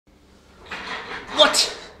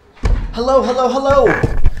What? Hello, hello, hello.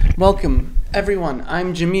 Welcome, everyone.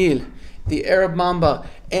 I'm Jamil, the Arab Mamba,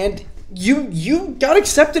 and you got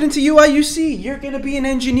accepted into UIUC. You're going to be an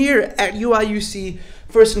engineer at UIUC.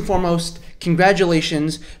 First and foremost,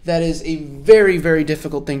 congratulations. That is a very, very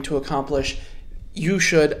difficult thing to accomplish. You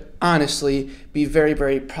should honestly be very,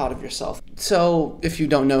 very proud of yourself. So if you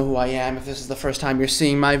don't know who I am, if this is the first time you're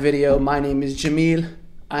seeing my video, my name is Jamil.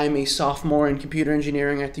 I'm a sophomore in computer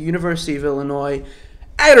engineering at the University of Illinois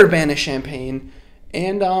at Urbana-Champaign,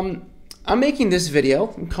 and I'm making this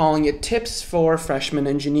video. I'm calling it Tips for Freshman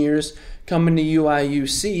Engineers Coming to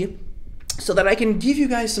UIUC, so that I can give you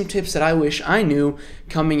guys some tips that I wish I knew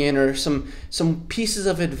coming in, or some pieces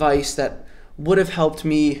of advice that would have helped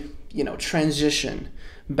me, transition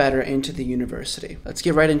better into the university. Let's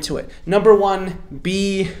get right into it. Number one,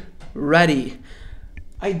 be ready.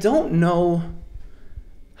 I don't know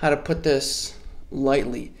how to put this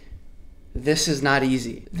lightly. This is not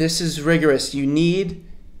easy. This is rigorous. You need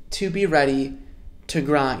to be ready to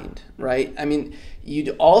grind, right? I mean,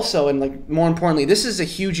 you'd also, and more importantly, this is a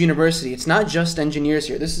huge university. It's not just engineers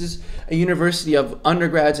here. This is a university of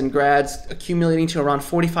undergrads and grads accumulating to around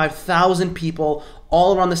 45,000 people,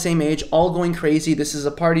 all around the same age, all going crazy. This is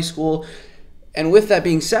a party school. And with that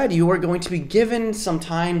being said, you are going to be given some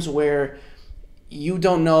times where you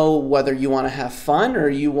don't know whether you want to have fun or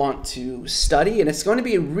you want to study, and it's going to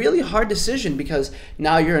be a really hard decision because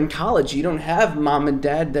now you're in college. You don't have mom and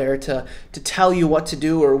dad there to tell you what to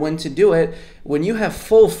do or when to do it. When you have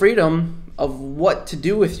full freedom of what to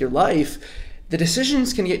do with your life, the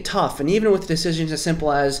decisions can get tough. And even with decisions as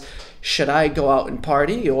simple as, should I go out and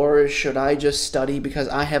party, or should I just study because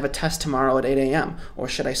I have a test tomorrow at 8 a.m.? Or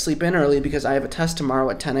should I sleep in early because I have a test tomorrow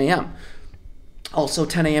at 10 a.m.? Also,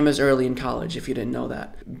 10 a.m. is early in college, if you didn't know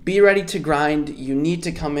that. Be ready to grind. You need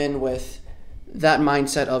to come in with that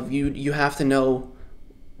mindset of you have to know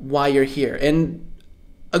why you're here. And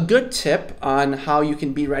a good tip on how you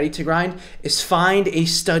can be ready to grind is find a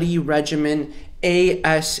study regimen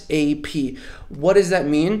ASAP. What does that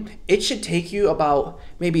mean? It should take you about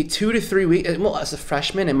maybe 2 to 3 weeks. Well, as a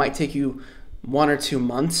freshman, it might take you 1 or 2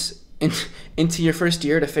 months into your first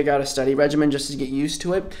year to figure out a study regimen just to get used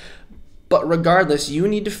to it. But regardless, you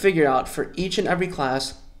need to figure out for each and every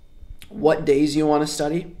class what days you want to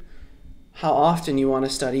study, how often you want to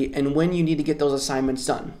study, and when you need to get those assignments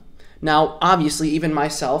done. Now, obviously, even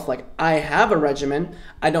myself, I have a regimen.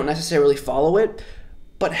 I don't necessarily follow it,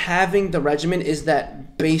 but having the regimen is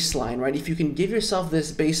that baseline, right? If you can give yourself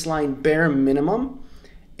this baseline bare minimum,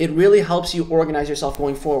 it really helps you organize yourself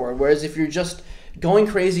going forward. Whereas if you're just going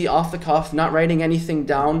crazy off the cuff, not writing anything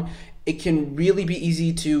down, it can really be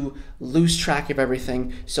easy to lose track of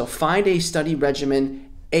everything. So find a study regimen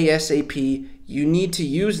ASAP. You need to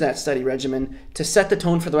use that study regimen to set the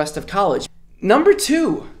tone for the rest of college. Number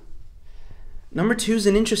two is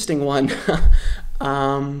an interesting one.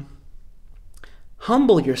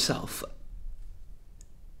 Humble yourself.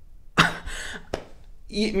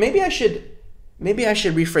 Maybe I should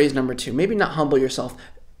rephrase number two. Maybe not humble yourself.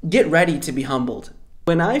 Get ready to be humbled.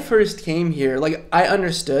 When I first came here, I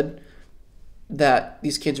understood that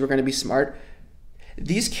these kids were going to be smart.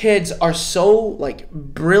 These kids are so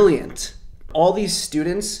brilliant. All these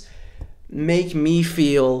students make me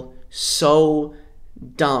feel so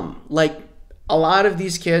dumb. A lot of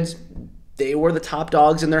these kids, they were the top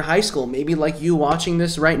dogs in their high school. Maybe like you watching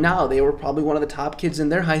this right now, they were probably one of the top kids in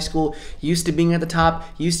their high school, used to being at the top,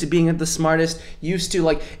 used to being at the smartest, used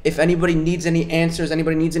to if anybody needs any answers,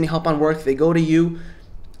 anybody needs any help on work, they go to you.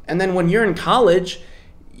 And then when you're in college,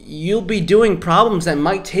 you'll be doing problems that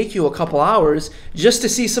might take you a couple hours just to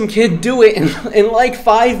see some kid do it in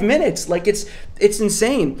 5 minutes. It's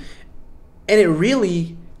insane. And it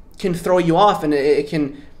really can throw you off, and it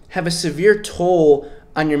can have a severe toll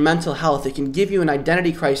on your mental health. It can give you an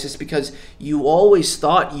identity crisis because you always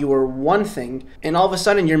thought you were one thing, and all of a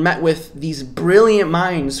sudden you're met with these brilliant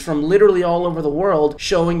minds from literally all over the world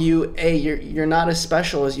showing you, hey, you're not as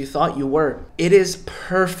special as you thought you were. It is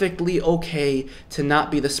perfectly okay to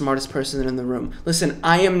not be the smartest person in the room. Listen,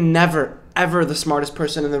 I am never ever the smartest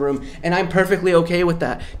person in the room, and I'm perfectly okay with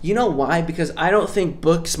that. You know why? Because I don't think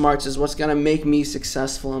book smarts is what's gonna make me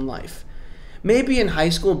successful in life. Maybe in high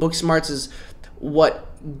school, book smarts is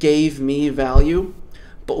what gave me value,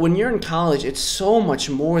 but when you're in college, it's so much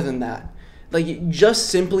more than that. Just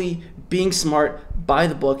simply being smart by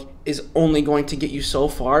the book is only going to get you so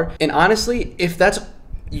far. And honestly, if that's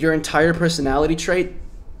your entire personality trait,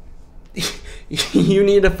 you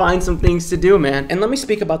need to find some things to do, man. And let me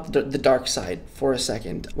speak about the dark side for a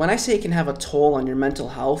second. When I say it can have a toll on your mental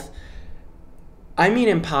health, I mean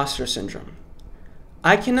imposter syndrome.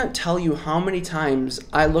 I cannot tell you how many times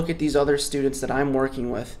I look at these other students that I'm working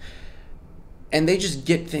with and they just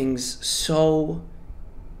get things so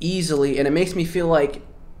easily, and it makes me feel like,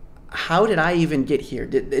 how did I even get here?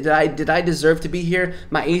 Did I deserve to be here?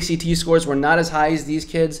 My ACT scores were not as high as these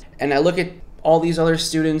kids, and I look at all these other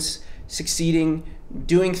students succeeding,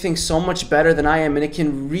 doing things so much better than I am, and it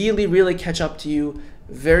can really, really catch up to you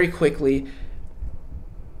very quickly.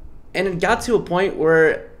 And it got to a point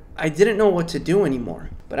where I didn't know what to do anymore.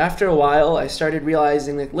 But after a while, I started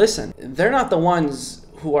realizing that, listen, they're not the ones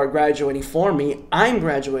who are graduating for me. I'm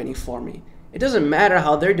graduating for me. It doesn't matter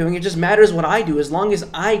how they're doing. It just matters what I do. As long as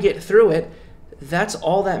I get through it, that's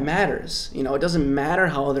all that matters. You know, it doesn't matter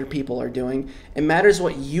how other people are doing. It matters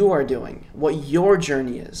what you are doing, what your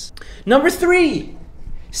journey is. Number 3,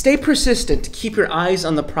 stay persistent. Keep your eyes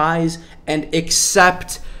on the prize and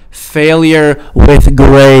accept failure with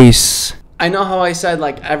grace. I know how I said,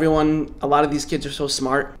 like, a lot of these kids are so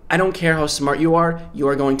smart. I don't care how smart you are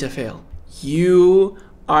going to fail. You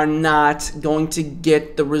are not going to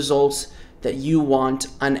get the results that you want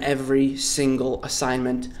on every single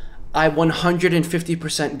assignment. I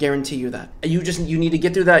 150% guarantee you that. You need to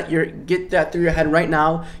get through that. Get that through your head right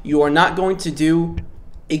now. You are not going to do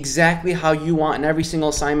exactly how you want in every single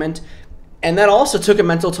assignment. And that also took a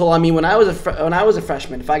mental toll on me when I was a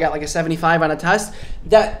freshman. If I got like a 75 on a test,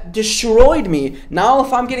 that destroyed me. Now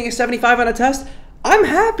if I'm getting a 75 on a test, I'm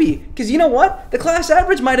happy, because you know what? The class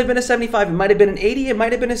average might have been a 75, it might have been an 80, it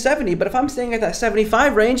might have been a 70, but if I'm staying at that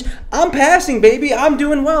 75 range, I'm passing, baby. I'm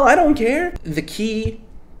doing well. I don't care. The key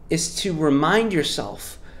is to remind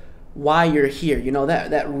yourself why you're here. You know,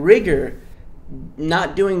 that rigor,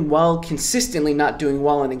 not doing well consistently, not doing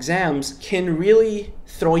well in exams, can really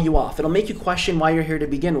throw you off. It'll make you question why you're here to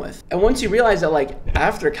begin with. And once you realize that, like,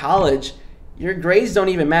 after college, your grades don't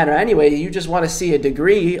even matter anyway. You just want to see a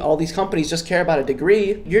degree. All these companies just care about a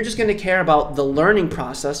degree. You're just going to care about the learning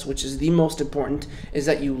process, which is the most important, is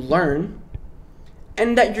that you learn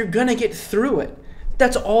and that you're going to get through it.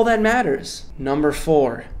 That's all that matters. Number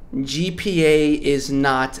 4, GPA is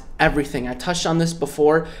not everything. I touched on this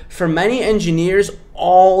before. For many engineers,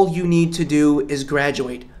 all you need to do is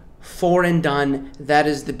graduate. 4 and done. That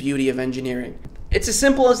is the beauty of engineering. It's as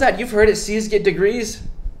simple as that. You've heard it, C's get degrees.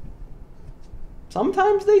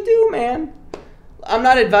 Sometimes they do, man. I'm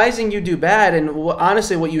not advising you do bad, and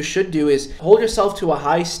honestly what you should do is hold yourself to a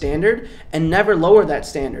high standard and never lower that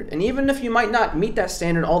standard. And even if you might not meet that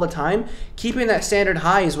standard all the time, keeping that standard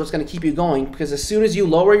high is what's going to keep you going, because as soon as you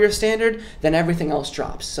lower your standard, then everything else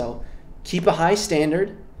drops. So keep a high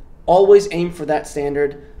standard. Always aim for that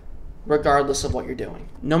standard regardless of what you're doing.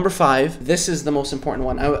 Number 5, this is the most important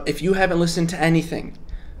one. If you haven't listened to anything,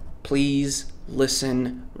 please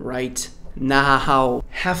listen right now.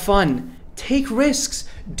 Have fun. Take risks.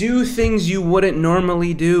 Do things you wouldn't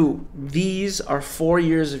normally do. These are 4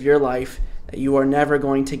 years of your life that you are never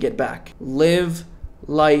going to get back. Live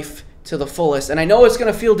life to the fullest. And I know it's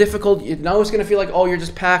going to feel difficult. You know it's going to feel like, oh, you're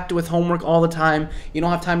just packed with homework all the time. You don't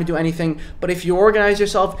have time to do anything. But if you organize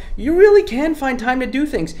yourself, you really can find time to do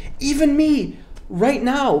things. Even me, right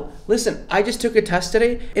now. Listen, I just took a test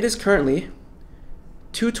today. It is currently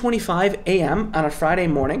 2:25 a.m. on a Friday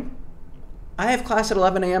morning. I have class at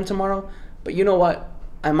 11 a.m. tomorrow, but you know what?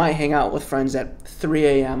 I might hang out with friends at 3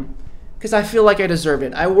 a.m. because I feel like I deserve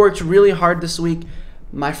it. I worked really hard this week.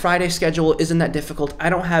 My Friday schedule isn't that difficult. I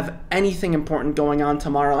don't have anything important going on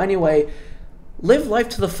tomorrow anyway. Live life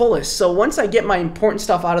to the fullest. So once I get my important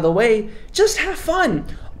stuff out of the way, just have fun.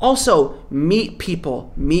 Also, meet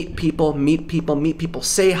people.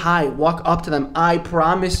 Say hi, walk up to them. I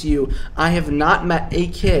promise you, I have not met a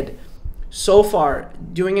kid so far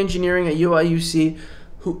doing engineering at UIUC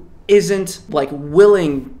who isn't like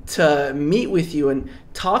willing to meet with you and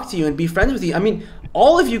talk to you and be friends with you. I mean,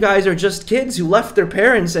 all of you guys are just kids who left their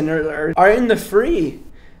parents and are in the free.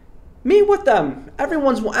 Meet with them.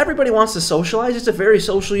 Everybody wants to socialize. It's a very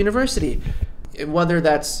social university. Whether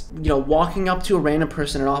that's, you know, walking up to a random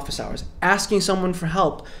person at office hours, asking someone for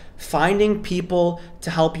help, finding people to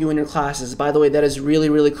help you in your classes. By the way, that is really,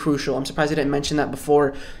 really crucial. I'm surprised I didn't mention that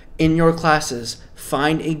before. In your classes,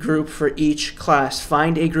 find a group for each class.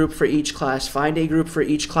 Find a group for each class. Find a group for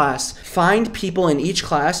each class. Find people in each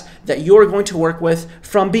class that you're going to work with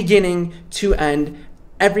from beginning to end.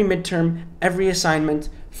 Every midterm, every assignment,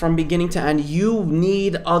 from beginning to end. You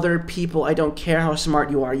need other people. I don't care how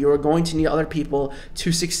smart you are. You are going to need other people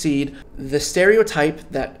to succeed. The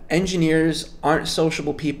stereotype that engineers aren't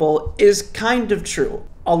sociable people is kind of true.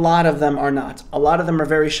 A lot of them are not. A lot of them are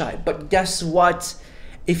very shy. But guess what?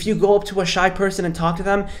 If you go up to a shy person and talk to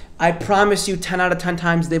them, I promise you 10 out of 10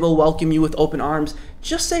 times they will welcome you with open arms.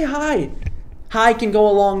 Just say hi. Hi can go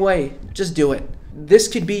a long way. Just do it. This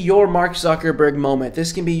could be your Mark Zuckerberg moment.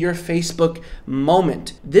 This can be your Facebook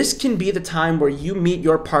moment. This can be the time where you meet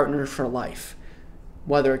your partner for life.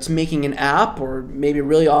 Whether it's making an app or maybe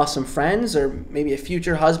really awesome friends or maybe a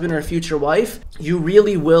future husband or a future wife, you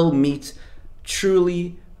really will meet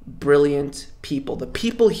truly brilliant people. The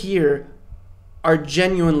people here are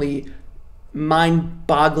genuinely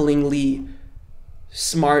mind-bogglingly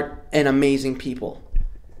smart and amazing people.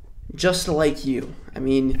 Just like you. I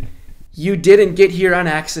mean, you didn't get here on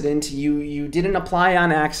accident. You didn't apply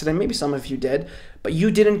on accident. Maybe some of you did, but you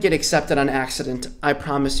didn't get accepted on accident. I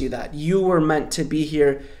promise you that. You were meant to be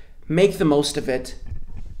here. Make the most of it.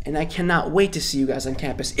 And I cannot wait to see you guys on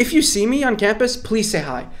campus. If you see me on campus, please say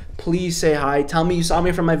hi. Please say hi. Tell me you saw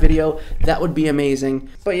me from my video. That would be amazing.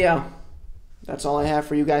 But yeah, that's all I have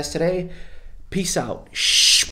for you guys today. Peace out. Shh.